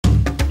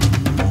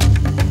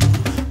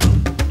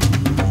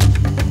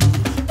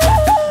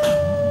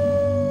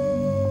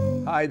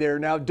hi there.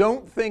 Now,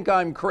 don't think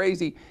I'm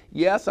crazy.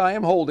 Yes, I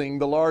am holding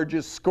the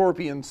largest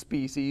scorpion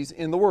species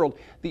in the world,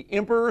 the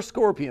emperor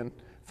scorpion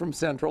from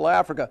Central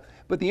Africa.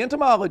 But the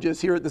entomologists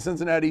here at the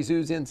Cincinnati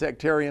Zoo's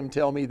insectarium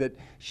tell me that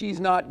she's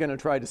not going to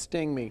try to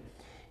sting me.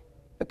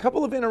 A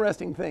couple of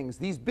interesting things.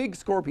 These big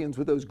scorpions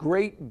with those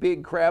great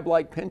big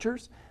crab-like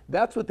pinchers,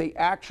 that's what they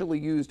actually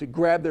use to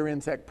grab their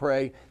insect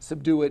prey,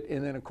 subdue it,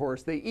 and then of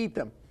course they eat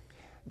them.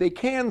 They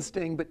can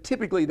sting, but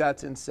typically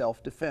that's in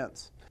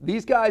self-defense.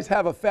 These guys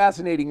have a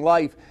fascinating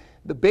life.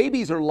 The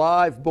babies are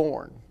live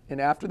born, and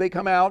after they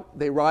come out,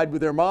 they ride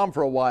with their mom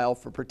for a while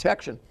for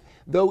protection.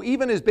 Though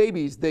even as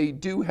babies, they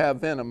do have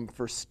venom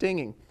for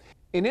stinging.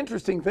 An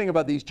interesting thing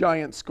about these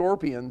giant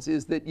scorpions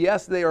is that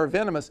yes, they are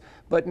venomous,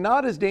 but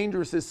not as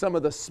dangerous as some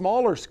of the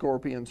smaller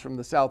scorpions from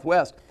the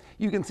Southwest.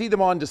 You can see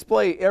them on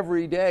display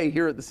every day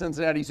here at the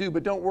Cincinnati Zoo,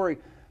 but don't worry,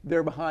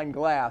 they're behind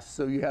glass,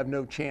 so you have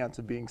no chance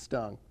of being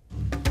stung.